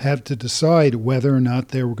have had to decide whether or not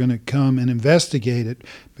they were going to come and investigate it,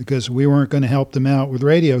 because we weren't going to help them out with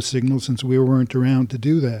radio signals since we weren't around to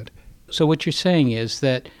do that. So what you're saying is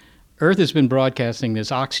that Earth has been broadcasting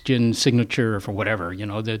this oxygen signature for whatever,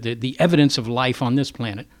 the evidence of life on this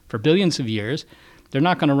planet for billions of years. They're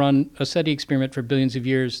not going to run a SETI experiment for billions of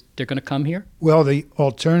years. They're going to come here? Well, the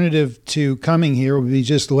alternative to coming here would be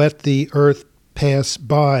just let the Earth pass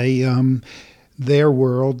by their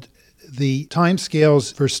world. The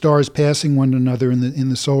timescales for stars passing one another in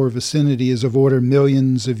the solar vicinity is of order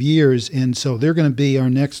millions of years, and so they're going to be our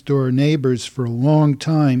next door neighbors for a long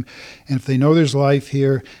time. And if they know there's life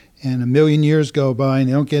here, and 1 million years go by and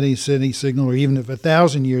they don't get any SETI signal, or even if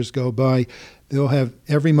 1,000 years go by, they'll have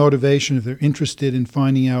every motivation, if they're interested in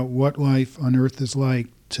finding out what life on Earth is like,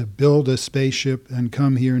 to build a spaceship and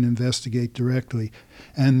come here and investigate directly.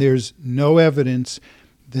 And there's no evidence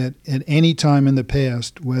that at any time in the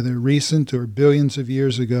past, whether recent or billions of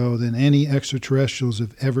years ago, that any extraterrestrials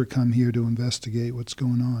have ever come here to investigate what's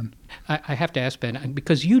going on. I have to ask, Ben,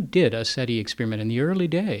 because you did a SETI experiment in the early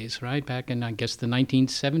days, right? Back in, I guess, the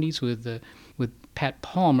 1970s with Pat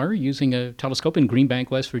Palmer using a telescope in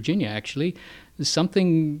Greenbank, West Virginia, actually.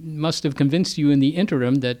 Something must have convinced you in the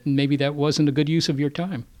interim that maybe that wasn't a good use of your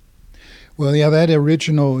time. Well, yeah, that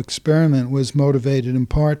original experiment was motivated in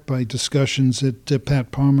part by discussions that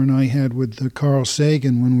Pat Palmer and I had with Carl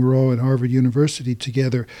Sagan when we were all at Harvard University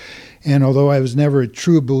together. And although I was never a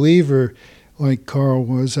true believer like Carl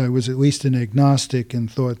was, I was at least an agnostic and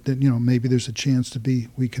thought that, maybe there's a chance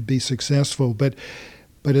we could be successful. But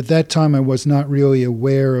at that time, I was not really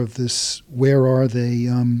aware of this where are they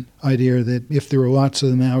idea that if there were lots of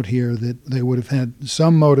them out here, that they would have had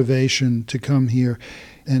some motivation to come here.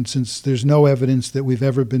 And since there's no evidence that we've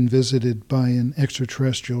ever been visited by an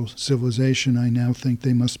extraterrestrial civilization, I now think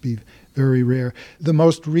they must be very rare. The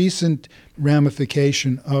most recent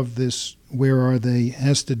ramification of this where are they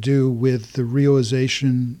has to do with the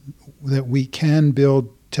realization that we can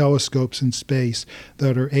build telescopes in space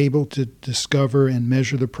that are able to discover and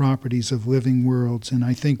measure the properties of living worlds. And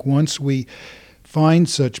I think once we find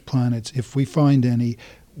such planets, if we find any,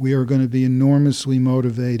 we are going to be enormously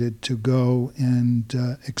motivated to go and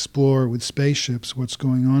explore with spaceships what's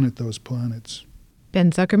going on at those planets. Ben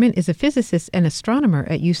Zuckerman is a physicist and astronomer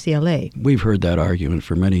at UCLA. We've heard that argument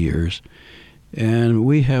for many years, and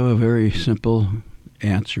we have a very simple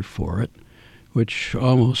answer for it, which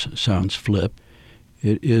almost sounds flip.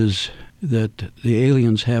 It is that the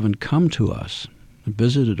aliens haven't come to us,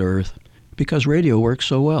 visited Earth, because radio works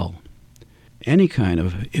so well. Any kind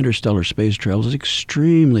of interstellar space travel is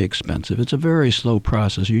extremely expensive. It's a very slow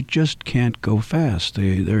process. You just can't go fast.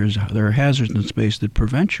 There are hazards in space that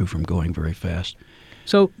prevent you from going very fast.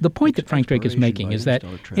 So the point that Frank Drake is making is that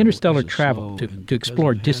interstellar travel to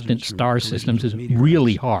explore distant star systems is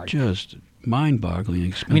really hard. Just mind-boggling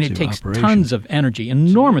expensive. I mean, it takes tons of energy,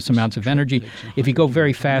 enormous amounts of energy. If you go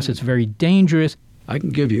very fast, it's very dangerous. I can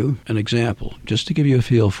give you an example, just to give you a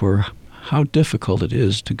feel for how difficult it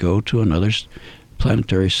is to go to another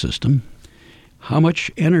planetary system. How much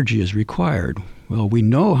energy is required? Well, we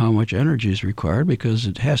know how much energy is required because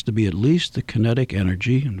it has to be at least the kinetic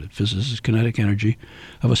energy, and the physicists' kinetic energy,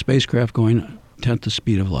 of a spacecraft going a tenth the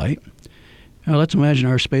speed of light. Now, let's imagine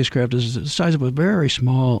our spacecraft is the size of a very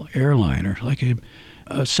small airliner, like a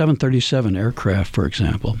 737 aircraft, for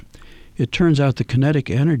example. It turns out the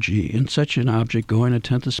kinetic energy in such an object going a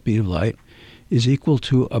tenth the speed of light is equal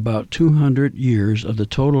to about 200 years of the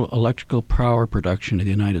total electrical power production of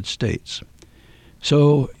the United States.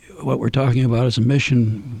 So what we're talking about is a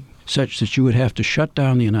mission such that you would have to shut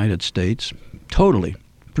down the United States totally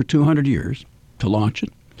for 200 years to launch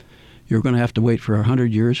it. You're going to have to wait for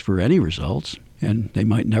 100 years for any results, and they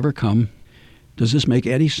might never come. Does this make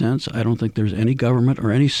any sense? I don't think there's any government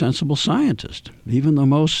or any sensible scientist, even the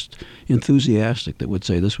most enthusiastic, that would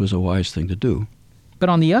say this was a wise thing to do. But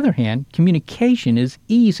on the other hand, communication is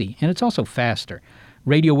easy, and it's also faster.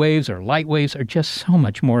 Radio waves or light waves are just so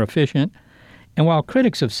much more efficient. And while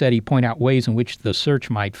critics of SETI point out ways in which the search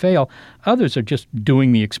might fail, others are just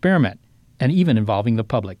doing the experiment, and even involving the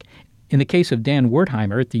public. In the case of Dan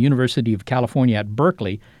Werthimer at the University of California at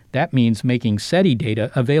Berkeley, that means making SETI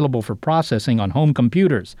data available for processing on home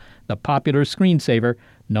computers, the popular screensaver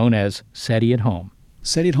known as SETI at Home.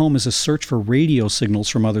 SETI at Home is a search for radio signals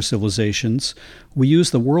from other civilizations. We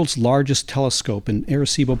use the world's largest telescope in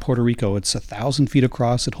Arecibo, Puerto Rico. It's 1,000 feet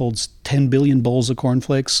across. It holds 10 billion bowls of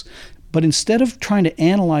cornflakes. But instead of trying to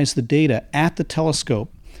analyze the data at the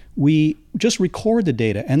telescope, we just record the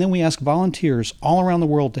data, and then we ask volunteers all around the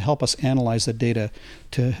world to help us analyze the data,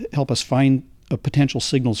 to help us find potential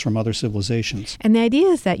signals from other civilizations. And the idea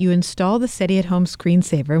is that you install the SETI at Home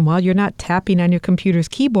screensaver, and while you're not tapping on your computer's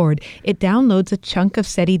keyboard, it downloads a chunk of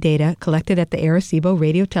SETI data collected at the Arecibo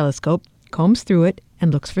radio telescope, combs through it,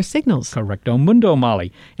 and looks for signals. Correcto mundo,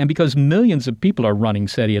 Molly. And because millions of people are running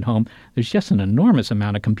SETI at Home, there's just an enormous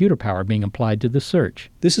amount of computer power being applied to the search.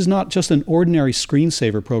 This is not just an ordinary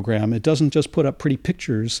screensaver program. It doesn't just put up pretty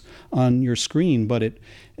pictures on your screen, but it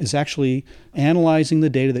is actually analyzing the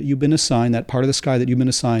data that you've been assigned, that part of the sky that you've been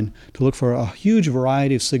assigned, to look for a huge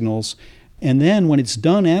variety of signals. And then when it's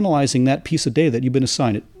done analyzing that piece of data that you've been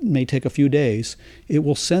assigned, it may take a few days, it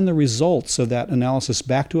will send the results of that analysis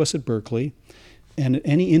back to us at Berkeley and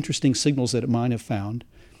any interesting signals that it might have found.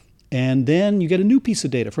 And then you get a new piece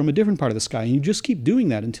of data from a different part of the sky, and you just keep doing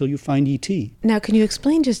that until you find ET. Now, can you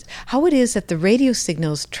explain just how it is that the radio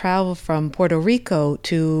signals travel from Puerto Rico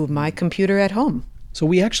to my computer at home? So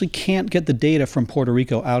we actually can't get the data from Puerto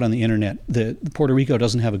Rico out on the internet. The Puerto Rico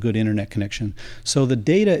doesn't have a good internet connection. So the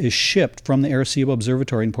data is shipped from the Arecibo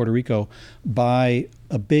Observatory in Puerto Rico by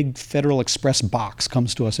a big Federal Express box,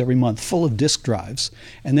 comes to us every month, full of disk drives.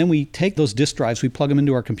 And then we take those disk drives, we plug them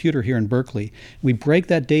into our computer here in Berkeley. We break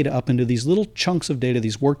that data up into these little chunks of data,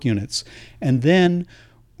 these work units, and then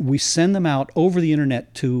we send them out over the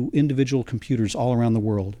internet to individual computers all around the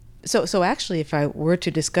world. So actually, if I were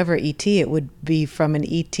to discover ET, it would be from an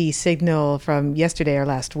ET signal from yesterday or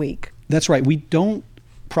last week. That's right. We don't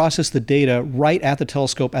process the data right at the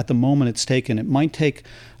telescope at the moment it's taken. It might take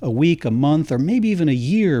a week, a month, or maybe even a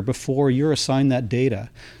year before you're assigned that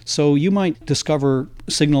data. So you might discover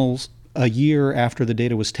signals a year after the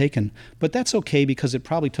data was taken, but that's okay because it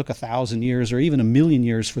probably took 1,000 years or even 1,000,000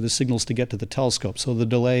 years for the signals to get to the telescope. So the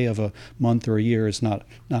delay of a month or a year is not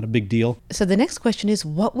a big deal. So the next question is,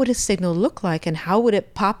 what would a signal look like, and how would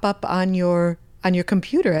it pop up on your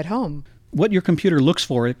computer at home? What your computer looks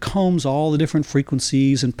for, it combs all the different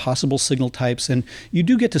frequencies and possible signal types, and you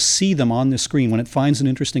do get to see them on the screen. When it finds an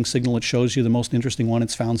interesting signal, it shows you the most interesting one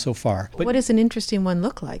it's found so far. But what does an interesting one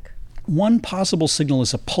look like? One possible signal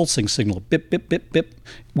is a pulsing signal, bip, bip, bip, bip.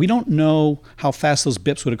 We don't know how fast those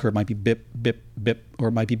bips would occur. It might be bip, bip, bip, or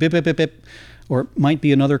it might be bip, bip, bip, bip, or it might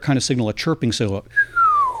be another kind of signal, a chirping signal,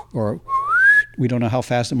 or we don't know how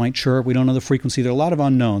fast it might chirp. We don't know the frequency. There are a lot of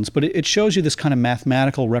unknowns, but it shows you this kind of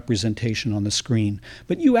mathematical representation on the screen.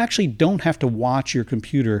 But you actually don't have to watch your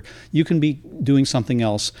computer. You can be doing something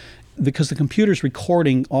else, because the computer's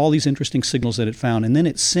recording all these interesting signals that it found, and then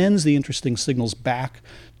it sends the interesting signals back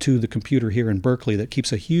to the computer here in Berkeley that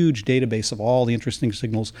keeps a huge database of all the interesting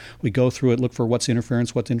signals. We go through it, look for what's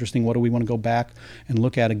interference, what's interesting, what do we want to go back and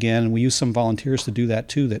look at again, and we use some volunteers to do that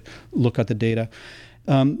too, that look at the data.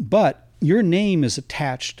 But your name is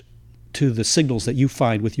attached to the signals that you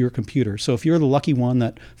find with your computer. So if you're the lucky one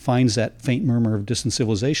that finds that faint murmur of distant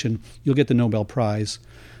civilization, you'll get the Nobel Prize.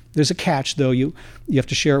 There's a catch, though. You have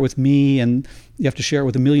to share it with me, and you have to share it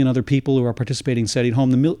with 1 million other people who are participating in SETI at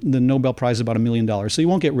home. The Nobel Prize is about $1 million, so you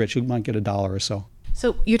won't get rich. You might get $1 or so.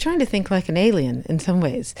 So you're trying to think like an alien in some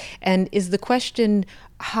ways. And is the question,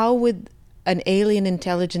 how would an alien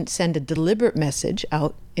intelligence send a deliberate message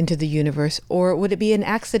out into the universe, or would it be an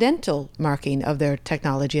accidental marking of their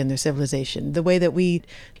technology and their civilization? The way that we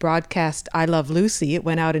broadcast I Love Lucy, it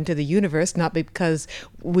went out into the universe not because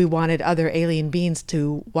we wanted other alien beings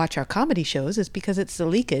to watch our comedy shows, it's because it's the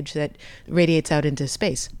leakage that radiates out into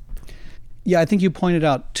space. Yeah, I think you pointed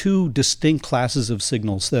out two distinct classes of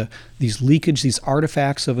signals, these leakage, these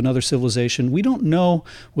artifacts of another civilization. We don't know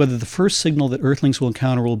whether the first signal that Earthlings will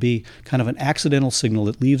encounter will be kind of an accidental signal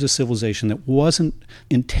that leaves a civilization that wasn't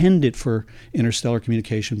intended for interstellar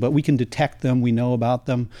communication, but we can detect them, we know about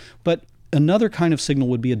them. But another kind of signal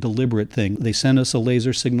would be a deliberate thing. They send us a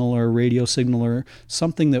laser signal or a radio signal or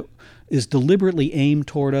something that is deliberately aimed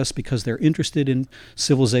toward us because they're interested in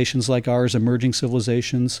civilizations like ours, emerging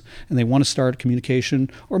civilizations, and they want to start communication.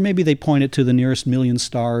 Or maybe they point it to the nearest million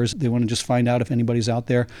stars. They want to just find out if anybody's out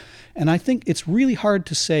there. And I think it's really hard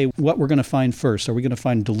to say what we're going to find first. Are we going to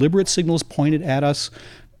find deliberate signals pointed at us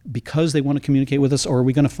because they want to communicate with us, or are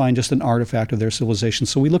we going to find just an artifact of their civilization?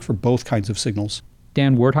 So we look for both kinds of signals.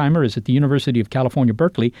 Dan Werthimer is at the University of California,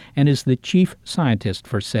 Berkeley, and is the chief scientist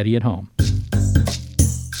for SETI at Home.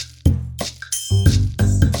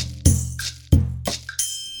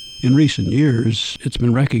 In recent years, it's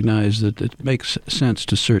been recognized that it makes sense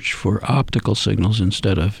to search for optical signals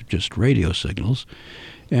instead of just radio signals.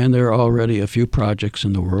 And there are already a few projects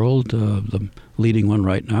in the world. The leading one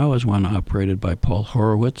right now is one operated by Paul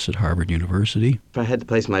Horowitz at Harvard University. If I had to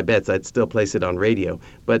place my bets, I'd still place it on radio.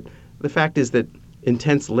 But the fact is that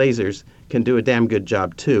intense lasers can do a damn good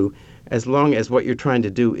job too, as long as what you're trying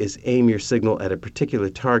to do is aim your signal at a particular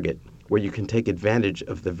target where you can take advantage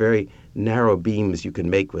of the very narrow beams you can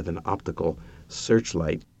make with an optical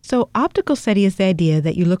searchlight. So optical SETI is the idea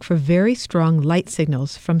that you look for very strong light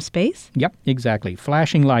signals from space? Yep, exactly.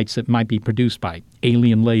 Flashing lights that might be produced by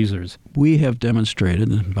alien lasers. We have demonstrated,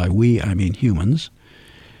 and by we I mean humans,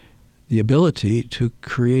 the ability to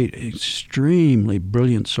create extremely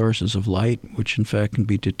brilliant sources of light, which in fact can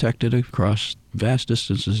be detected across vast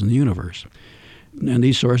distances in the universe. And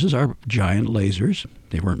these sources are giant lasers.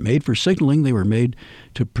 They weren't made for signaling. They were made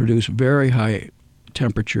to produce very high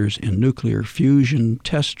temperatures in nuclear fusion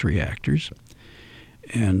test reactors.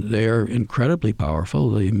 And they are incredibly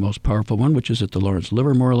powerful. The most powerful one, which is at the Lawrence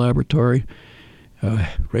Livermore Laboratory,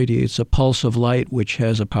 radiates a pulse of light which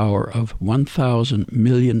has a power of 1,000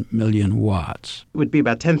 million watts. It would be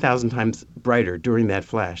about 10,000 times brighter during that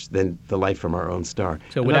flash than the light from our own star.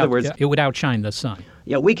 So in other words, it would outshine the sun.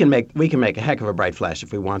 Yeah, we can make a heck of a bright flash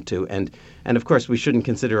if we want to, and of course we shouldn't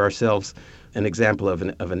consider ourselves an example of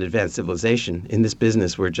an advanced civilization. In this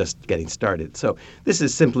business, we're just getting started. So this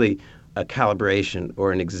is simply a calibration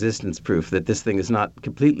or an existence proof that this thing is not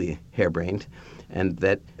completely harebrained, and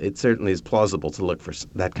that it certainly is plausible to look for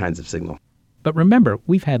that kinds of signal. But remember,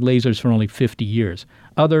 we've had lasers for only 50 years.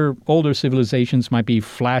 Other older civilizations might be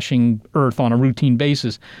flashing Earth on a routine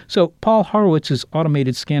basis. So Paul Horowitz's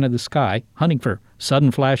automated scan of the sky, hunting for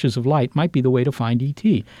sudden flashes of light, might be the way to find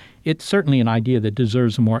ET. It's certainly an idea that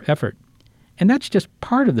deserves more effort. And that's just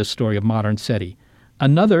part of the story of modern SETI.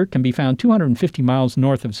 Another can be found 250 miles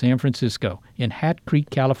north of San Francisco in Hat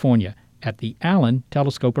Creek, California, at the Allen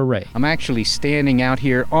Telescope Array. I'm actually standing out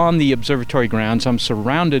here on the observatory grounds. I'm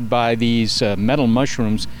surrounded by these metal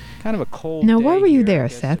mushrooms. Kind of a cold Now, day why were you here. there,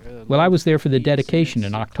 Seth? Well, I was there for the dedication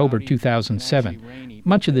in October 2007.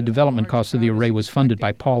 Much of the development cost of the array was funded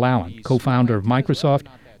by Paul Allen, co-founder of Microsoft,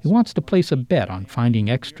 He wants to place a bet on finding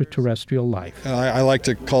extraterrestrial life. I like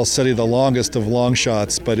to call SETI the longest of long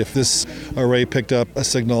shots, but if this array picked up a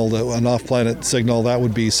signal, an off-planet signal, that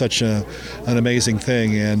would be such an amazing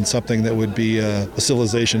thing and something that would be a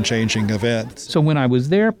civilization-changing event. So when I was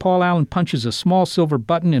there, Paul Allen punches a small silver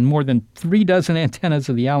button and more than 36 antennas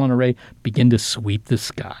of the Allen array begin to sweep the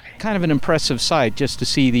sky. Kind of an impressive sight just to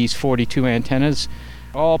see these 42 antennas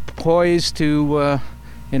all poised to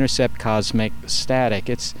intercept cosmic static.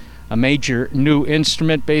 It's a major new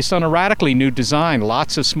instrument based on a radically new design.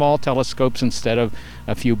 Lots of small telescopes instead of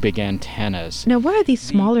a few big antennas. Now, why are these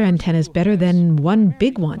smaller antennas better than one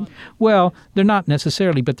big one? Well, they're not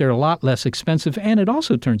necessarily, but they're a lot less expensive. And it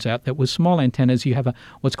also turns out that with small antennas, you have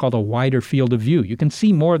what's called a wider field of view. You can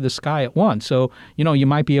see more of the sky at once. So, you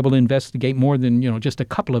might be able to investigate more than, just a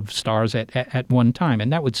couple of stars at one time. And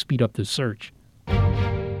that would speed up the search.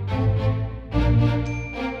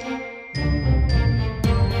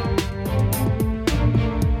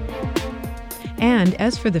 And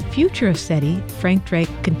as for the future of SETI, Frank Drake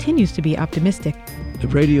continues to be optimistic. The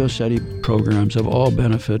radio SETI programs have all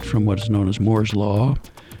benefit from what is known as Moore's Law,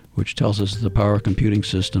 which tells us the power computing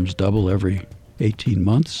systems double every 18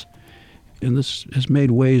 months. And this has made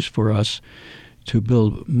ways for us to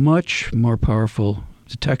build much more powerful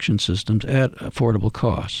detection systems at affordable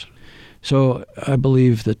costs. So I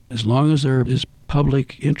believe that as long as there is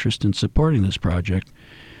public interest in supporting this project,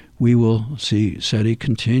 we will see SETI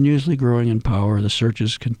continuously growing in power, the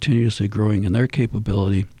searches continuously growing in their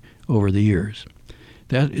capability over the years.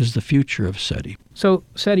 That is the future of SETI. So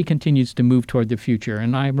SETI continues to move toward the future,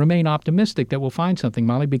 and I remain optimistic that we'll find something,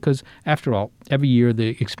 Molly, because, after all, every year the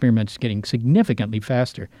experiment's getting significantly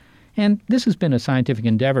faster. And this has been a scientific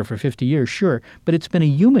endeavor for 50 years, sure, but it's been a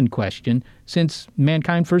human question since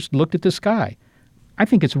mankind first looked at the sky. I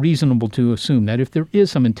think it's reasonable to assume that if there is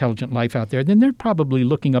some intelligent life out there, then they're probably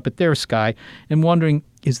looking up at their sky and wondering,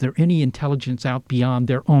 is there any intelligence out beyond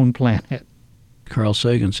their own planet? Carl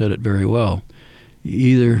Sagan said it very well.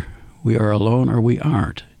 Either we are alone or we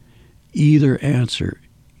aren't. Either answer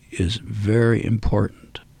is very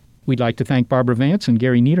important. We'd like to thank Barbara Vance and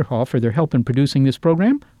Gary Niederhall for their help in producing this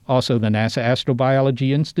program, also the NASA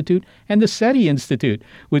Astrobiology Institute and the SETI Institute,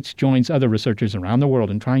 which joins other researchers around the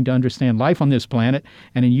world in trying to understand life on this planet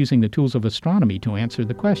and in using the tools of astronomy to answer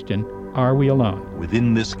the question, are we alone?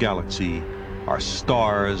 Within this galaxy are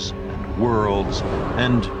stars and worlds,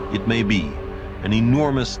 and, it may be, an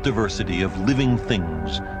enormous diversity of living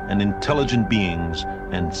things and intelligent beings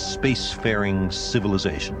and spacefaring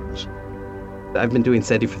civilizations. I've been doing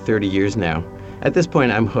SETI for 30 years now. At this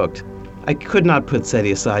point, I'm hooked. I could not put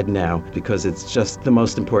SETI aside now because it's just the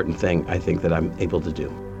most important thing I think that I'm able to do.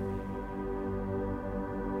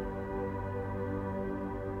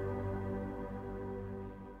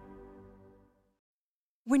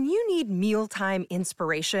 When you need mealtime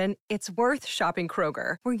inspiration, it's worth shopping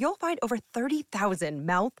Kroger, where you'll find over 30,000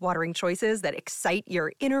 mouth-watering choices that excite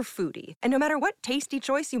your inner foodie. And no matter what tasty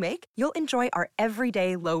choice you make, you'll enjoy our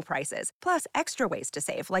everyday low prices, plus extra ways to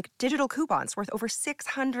save, like digital coupons worth over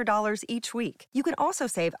 $600 each week. You can also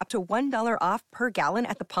save up to $1 off per gallon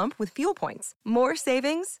at the pump with fuel points. More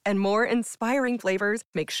savings and more inspiring flavors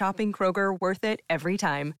make shopping Kroger worth it every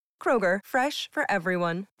time. Kroger, fresh for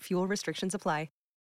everyone. Fuel restrictions apply.